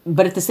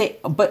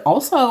 But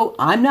also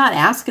I'm not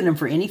asking him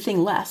for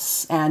anything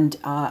less, and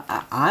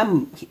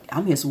I'm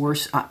his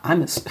worst.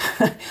 I'm his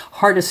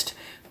hardest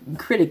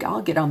critic.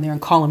 I'll get on there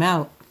and call him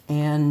out.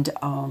 And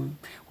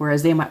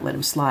whereas they might let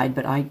him slide,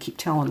 but I keep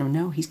telling him,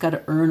 no, he's got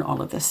to earn all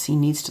of this. He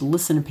needs to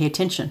listen and pay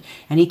attention.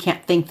 And he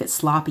can't think that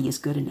sloppy is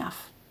good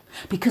enough.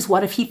 Because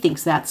what if he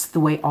thinks that's the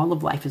way all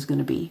of life is going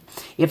to be?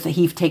 If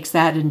he takes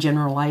that and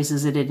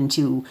generalizes it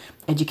into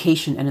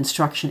education and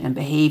instruction and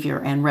behavior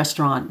and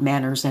restaurant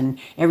manners and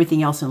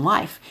everything else in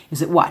life,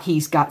 is it what?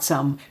 He's got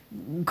some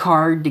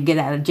card to get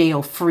out of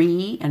jail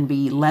free and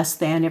be less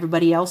than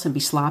everybody else and be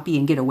sloppy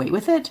and get away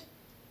with it?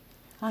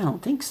 I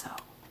don't think so.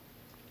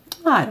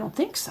 I don't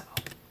think so.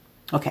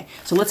 Okay,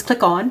 so let's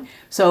click on.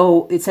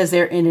 So it says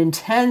there, an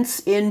intense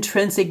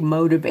intrinsic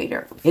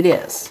motivator. It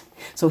is.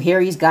 So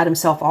here he's got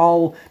himself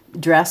all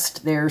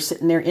dressed. They're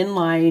sitting there in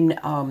line,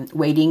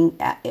 waiting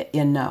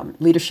in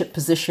leadership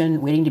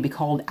position, waiting to be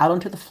called out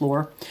onto the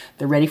floor.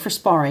 They're ready for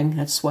sparring.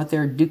 That's what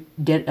they're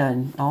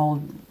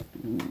all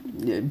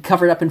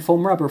covered up in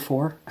foam rubber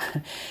for.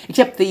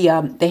 Except they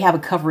have a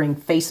covering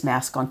face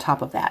mask on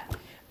top of that.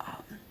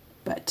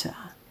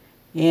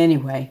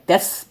 Anyway,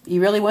 he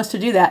really wants to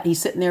do that.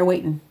 He's sitting there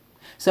waiting.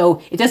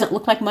 So it doesn't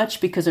look like much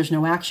because there's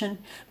no action,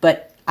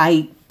 but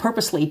I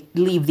purposely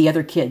leave the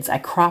other kids. I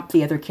crop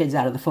the other kids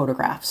out of the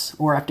photographs,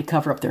 or I have to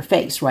cover up their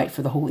face, right,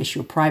 for the whole issue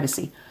of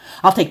privacy.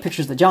 I'll take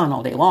pictures of John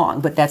all day long,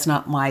 but that's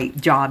not my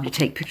job to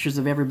take pictures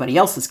of everybody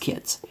else's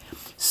kids.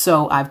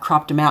 So I've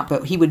cropped him out,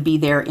 but he would be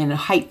there in a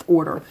height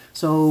order.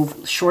 So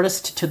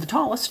shortest to the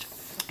tallest.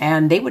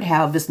 And they would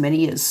have as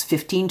many as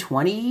 15,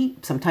 20,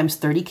 sometimes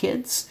 30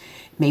 kids.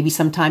 Maybe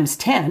sometimes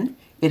 10.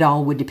 It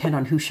all would depend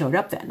on who showed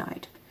up that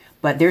night.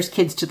 But there's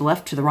kids to the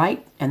left, to the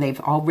right, and they've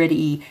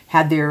already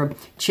had their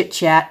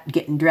chit-chat,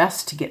 getting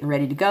dressed, getting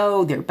ready to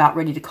go. They're about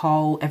ready to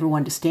call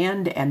everyone to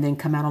stand and then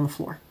come out on the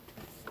floor.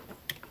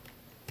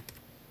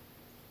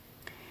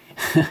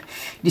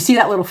 You see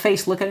that little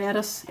face looking at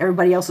us?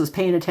 Everybody else is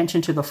paying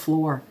attention to the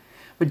floor.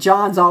 But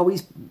John's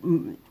always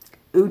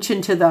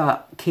ooching to the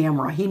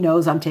camera. He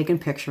knows I'm taking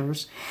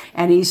pictures.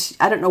 And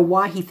I don't know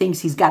why he thinks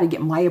he's got to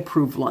get my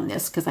approval on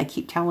this, because I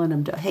keep telling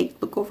him to, hey,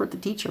 look over at the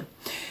teacher.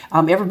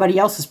 Everybody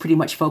else is pretty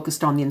much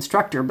focused on the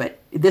instructor, but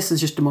this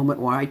is just a moment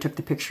where I took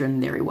the picture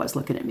and there he was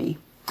looking at me.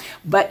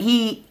 But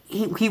he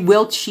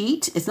will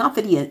cheat. It's not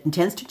that he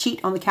intends to cheat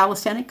on the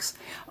calisthenics,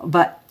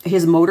 but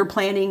his motor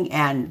planning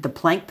and the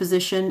plank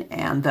position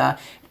and the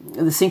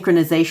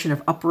synchronization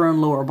of upper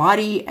and lower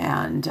body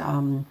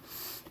and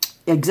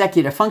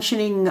executive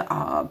functioning,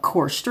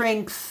 core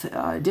strength.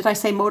 Did I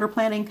say motor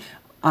planning?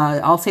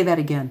 I'll say that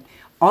again.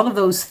 All of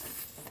those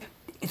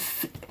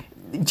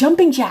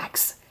jumping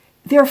jacks,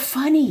 they're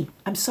funny.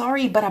 I'm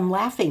sorry, but I'm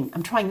laughing.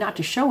 I'm trying not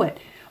to show it.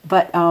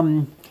 But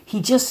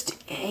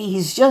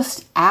he's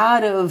just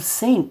out of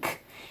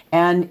sync.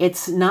 And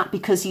it's not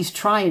because he's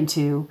trying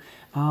to.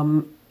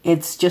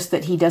 It's just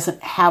that he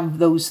doesn't have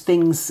those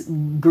things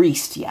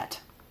greased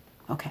yet.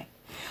 Okay.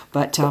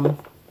 But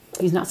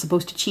he's not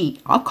supposed to cheat.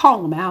 I'll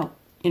call him out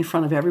in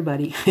front of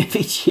everybody if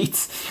he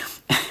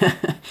cheats.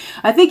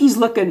 I think he's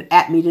looking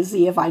at me to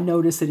see if I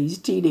notice that he's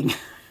cheating.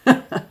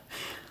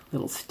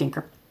 Little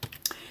stinker.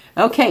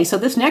 Okay, so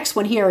this next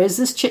one here is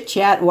this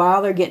chit-chat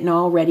while they're getting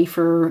all ready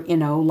for,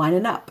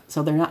 lining up.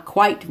 So they're not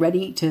quite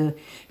ready to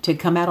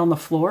come out on the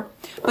floor.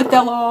 But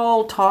they'll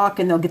all talk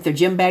and they'll get their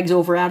gym bags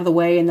over out of the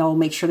way and they'll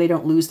make sure they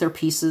don't lose their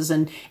pieces.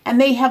 And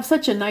they have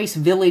such a nice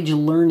village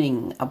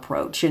learning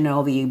approach.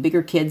 The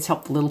bigger kids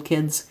help the little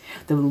kids.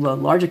 The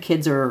larger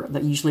kids are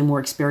usually more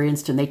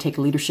experienced and they take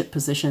leadership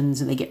positions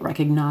and they get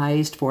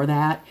recognized for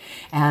that.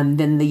 And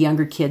then the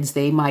younger kids,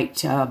 they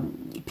might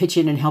pitch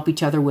in and help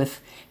each other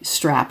with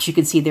straps. You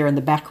can see there in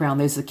the background,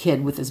 there's a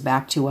kid with his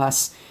back to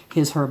us,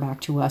 her back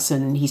to us,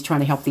 and he's trying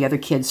to help the other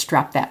kids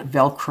strap that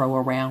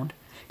Velcro around.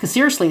 Because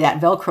seriously,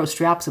 that Velcro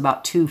strap's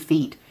about 2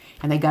 feet,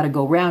 and they got to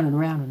go round and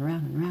round and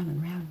round and round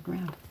and round and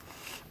round.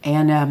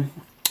 And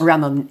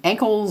around the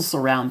ankles,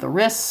 around the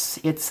wrists,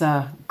 it's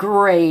a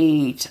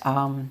great,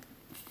 fine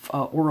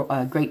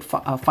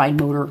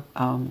motor,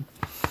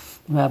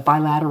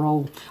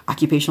 bilateral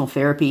occupational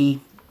therapy,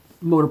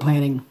 motor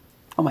planning.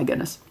 Oh my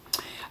goodness.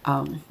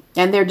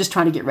 And they're just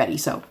trying to get ready.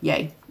 So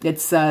yay.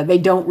 It's, they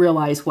don't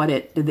realize what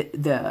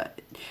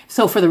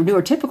so for the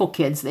neurotypical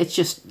kids, it's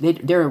just,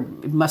 they're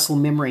muscle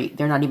memory.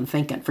 They're not even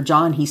thinking. For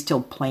John, he's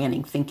still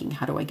planning, thinking,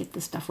 how do I get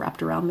this stuff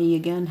wrapped around me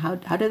again? How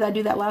did I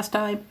do that last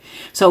time?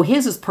 So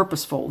his is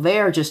purposeful.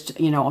 They're just,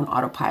 on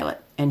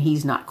autopilot and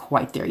he's not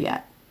quite there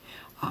yet.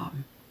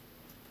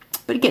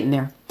 But getting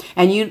there.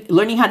 And you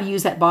learning how to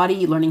use that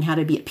body, learning how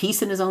to be at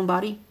peace in his own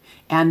body.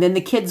 And then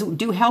the kids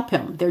do help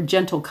him. They're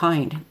gentle,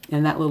 kind.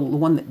 And that little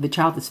one, the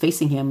child that's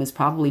facing him is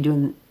probably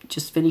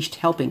just finished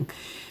helping.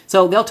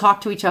 So they'll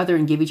talk to each other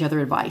and give each other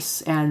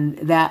advice. And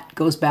that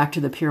goes back to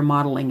the peer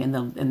modeling and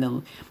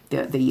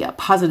the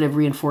positive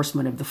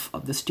reinforcement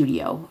of the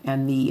studio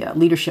and the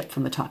leadership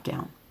from the top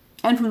down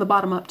and from the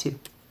bottom up too.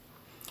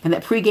 And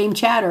that pregame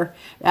chatter,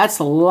 that's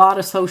a lot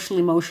of social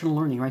emotional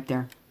learning right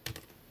there.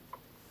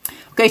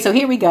 Okay, so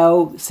here we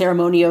go.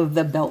 Ceremony of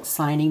the belt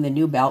signing, the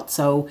new belt.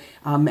 So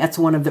that's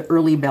one of the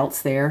early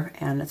belts there.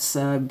 And it's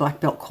Black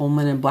Belt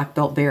Coleman and Black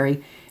Belt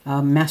Barry,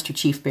 Master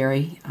Chief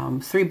Barry.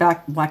 3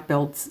 black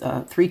belts,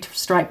 3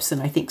 stripes,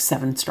 and I think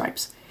 7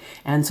 stripes.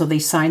 And so they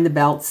sign the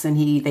belts, and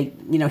he's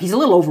a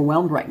little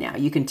overwhelmed right now.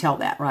 You can tell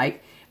that,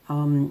 right?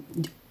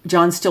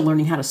 John's still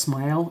learning how to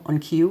smile on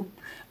cue.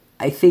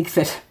 I think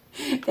that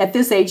at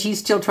this age, he's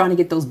still trying to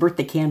get those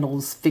birthday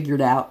candles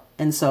figured out.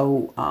 And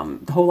so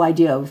the whole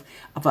idea of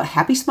a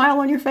happy smile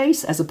on your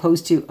face as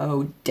opposed to,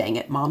 oh, dang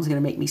it, mom's going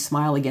to make me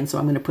smile again, so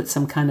I'm going to put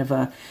some kind of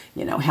a,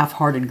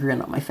 half-hearted grin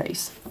on my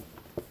face.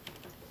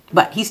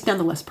 But he's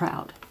nonetheless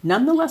proud,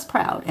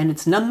 and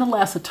it's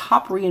nonetheless a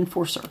top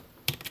reinforcer.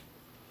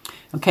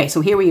 Okay,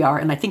 so here we are,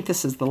 and I think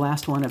this is the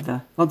last one of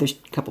there's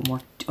a couple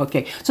more.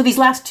 Okay, so these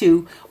last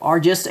 2 are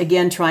just,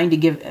 again, trying to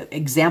give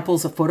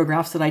examples of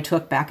photographs that I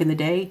took back in the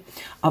day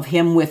of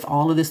him with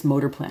all of this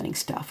motor planning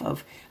stuff,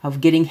 of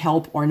getting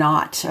help or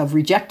not, of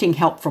rejecting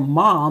help from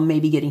mom,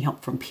 maybe getting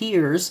help from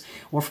peers,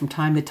 or from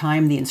time to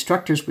time the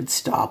instructors would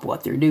stop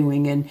what they're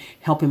doing and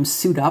help him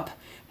suit up.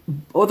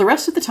 Or the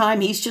rest of the time,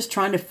 he's just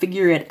trying to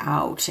figure it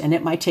out, and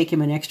it might take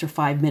him an extra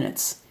 5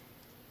 minutes.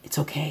 It's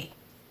okay.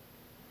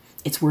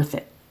 It's worth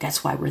it.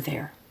 That's why we're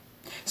there.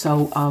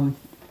 So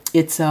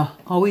it's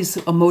always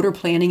a motor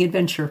planning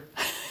adventure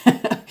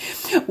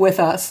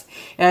with us.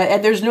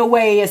 And there's no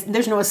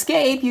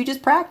escape. You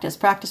just practice,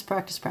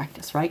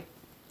 right?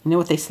 You know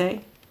what they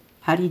say?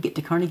 How do you get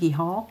to Carnegie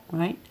Hall,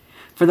 right?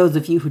 For those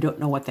of you who don't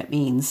know what that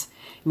means,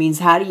 it means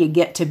how do you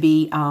get to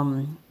be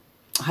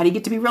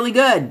really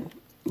good?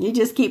 You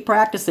just keep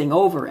practicing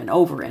over and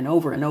over and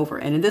over and over.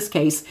 And in this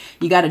case,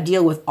 you got to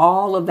deal with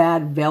all of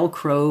that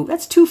Velcro.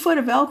 That's 2 foot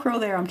of Velcro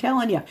there, I'm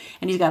telling you.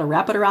 And he's got to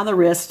wrap it around the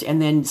wrist and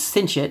then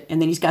cinch it.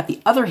 And then he's got the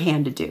other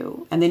hand to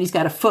do. And then he's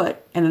got a foot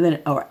and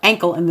then or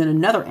ankle and then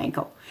another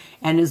ankle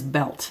and his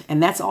belt.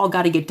 And that's all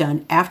got to get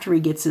done after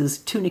he gets his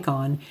tunic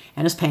on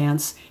and his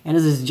pants and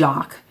his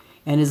jock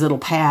and his little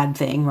pad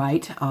thing,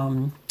 right?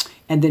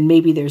 And then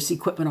maybe there's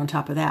equipment on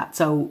top of that.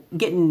 So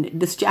getting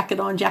this jacket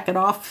on, jacket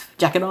off,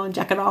 jacket on,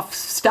 jacket off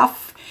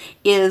stuff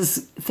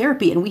is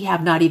therapy. And we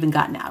have not even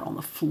gotten out on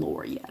the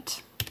floor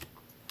yet.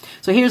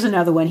 So here's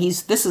another one.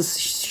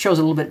 Shows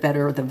a little bit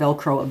better the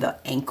Velcro of the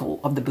ankle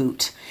of the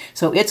boot.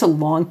 So it's a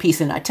long piece.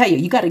 And I tell you,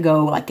 you got to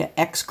go like an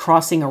X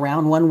crossing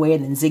around one way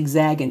and then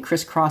zigzag and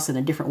crisscross in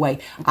a different way.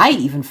 I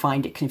even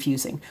find it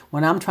confusing.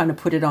 When I'm trying to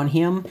put it on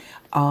him,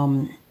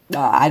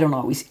 I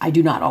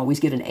do not always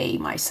get an A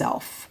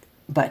myself.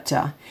 But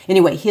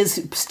anyway,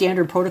 his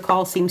standard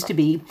protocol seems to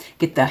be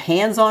get the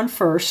hands on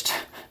first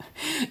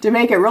to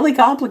make it really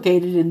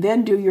complicated and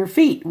then do your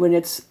feet when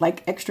it's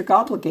like extra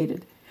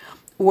complicated.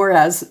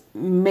 Whereas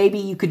maybe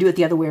you could do it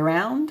the other way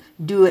around.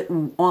 Do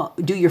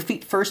your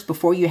feet first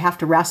before you have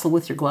to wrestle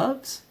with your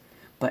gloves.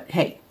 But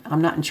hey,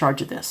 I'm not in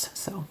charge of this.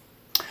 So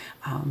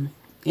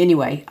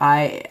anyway,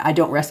 I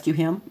don't rescue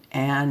him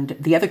and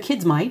the other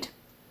kids might.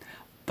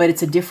 But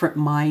it's a different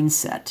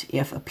mindset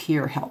if a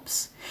peer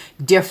helps.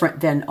 Different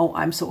than, oh,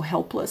 I'm so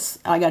helpless.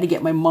 I got to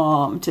get my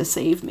mom to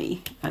save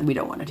me. And we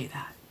don't want to do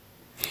that.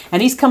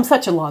 And he's come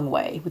such a long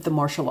way with the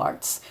martial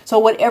arts. So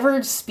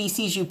whatever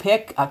species you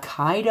pick,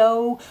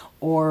 Aikido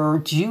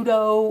or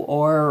Judo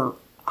or,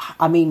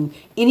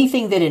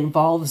 anything that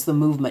involves the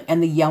movement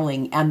and the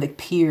yelling and the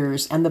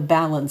peers and the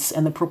balance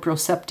and the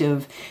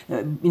proprioceptive,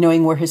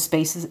 knowing where his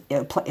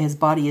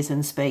body is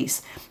in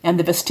space, and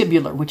the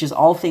vestibular, which is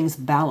all things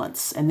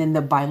balance, and then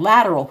the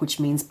bilateral, which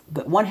means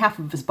that one half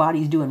of his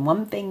body is doing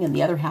one thing and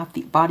the other half of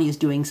the body is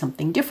doing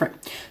something different.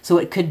 So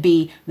it could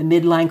be the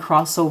midline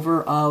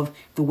crossover of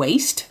the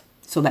waist,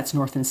 so that's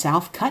north and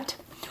south cut,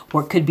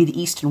 or it could be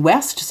the east and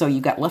west, so you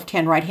got left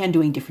hand, right hand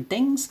doing different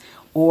things,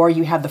 or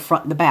you have the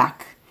front and the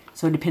back.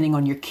 So depending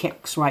on your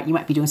kicks, right? You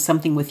might be doing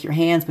something with your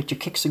hands, but your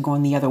kicks are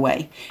going the other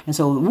way. And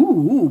so,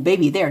 ooh,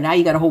 baby, there. Now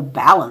you got a whole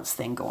balance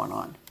thing going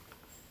on.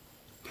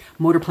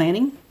 Motor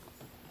planning.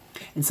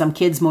 And some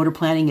kids, motor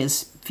planning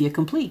is fait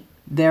accompli.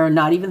 They're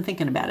not even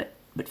thinking about it.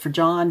 But for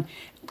John,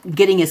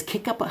 getting his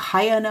kick up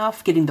high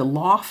enough, getting the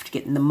loft,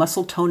 getting the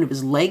muscle tone of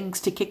his legs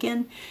to kick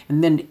in.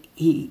 And then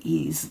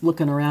he's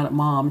looking around at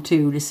mom,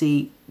 too, to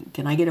see,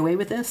 can I get away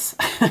with this?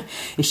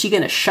 Is she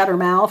going to shut her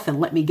mouth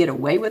and let me get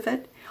away with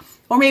it?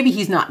 Or maybe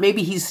he's not.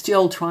 Maybe he's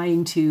still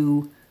trying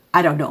to,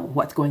 I don't know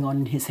what's going on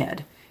in his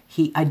head.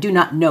 I do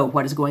not know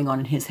what is going on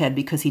in his head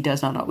because he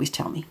does not always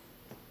tell me.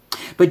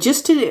 But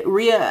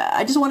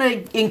I just want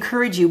to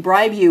encourage you,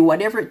 bribe you,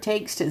 whatever it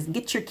takes to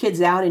get your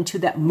kids out into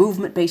that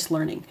movement-based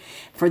learning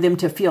for them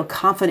to feel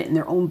confident in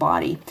their own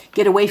body.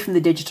 Get away from the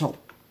digital.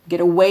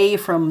 Get away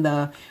from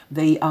the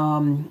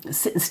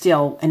sitting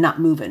still and not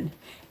moving.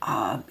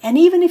 And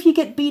even if you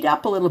get beat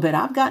up a little bit,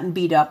 I've gotten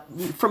beat up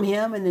from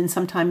him and then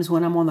sometimes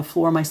when I'm on the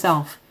floor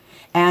myself.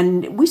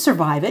 And we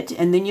survive it,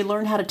 and then you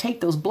learn how to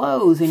take those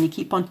blows and you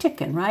keep on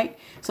ticking, right?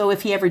 So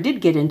if he ever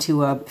did get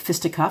into a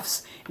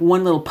fisticuffs,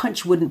 one little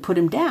punch wouldn't put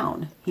him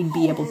down. He'd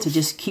be able to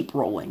just keep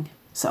rolling.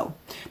 So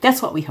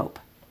that's what we hope.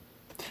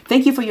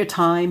 Thank you for your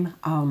time,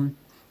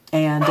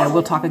 and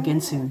we'll talk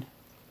again soon.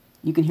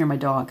 You can hear my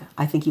dog.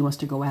 I think he wants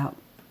to go out.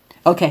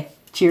 Okay,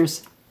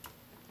 cheers.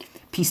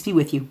 Peace be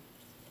with you.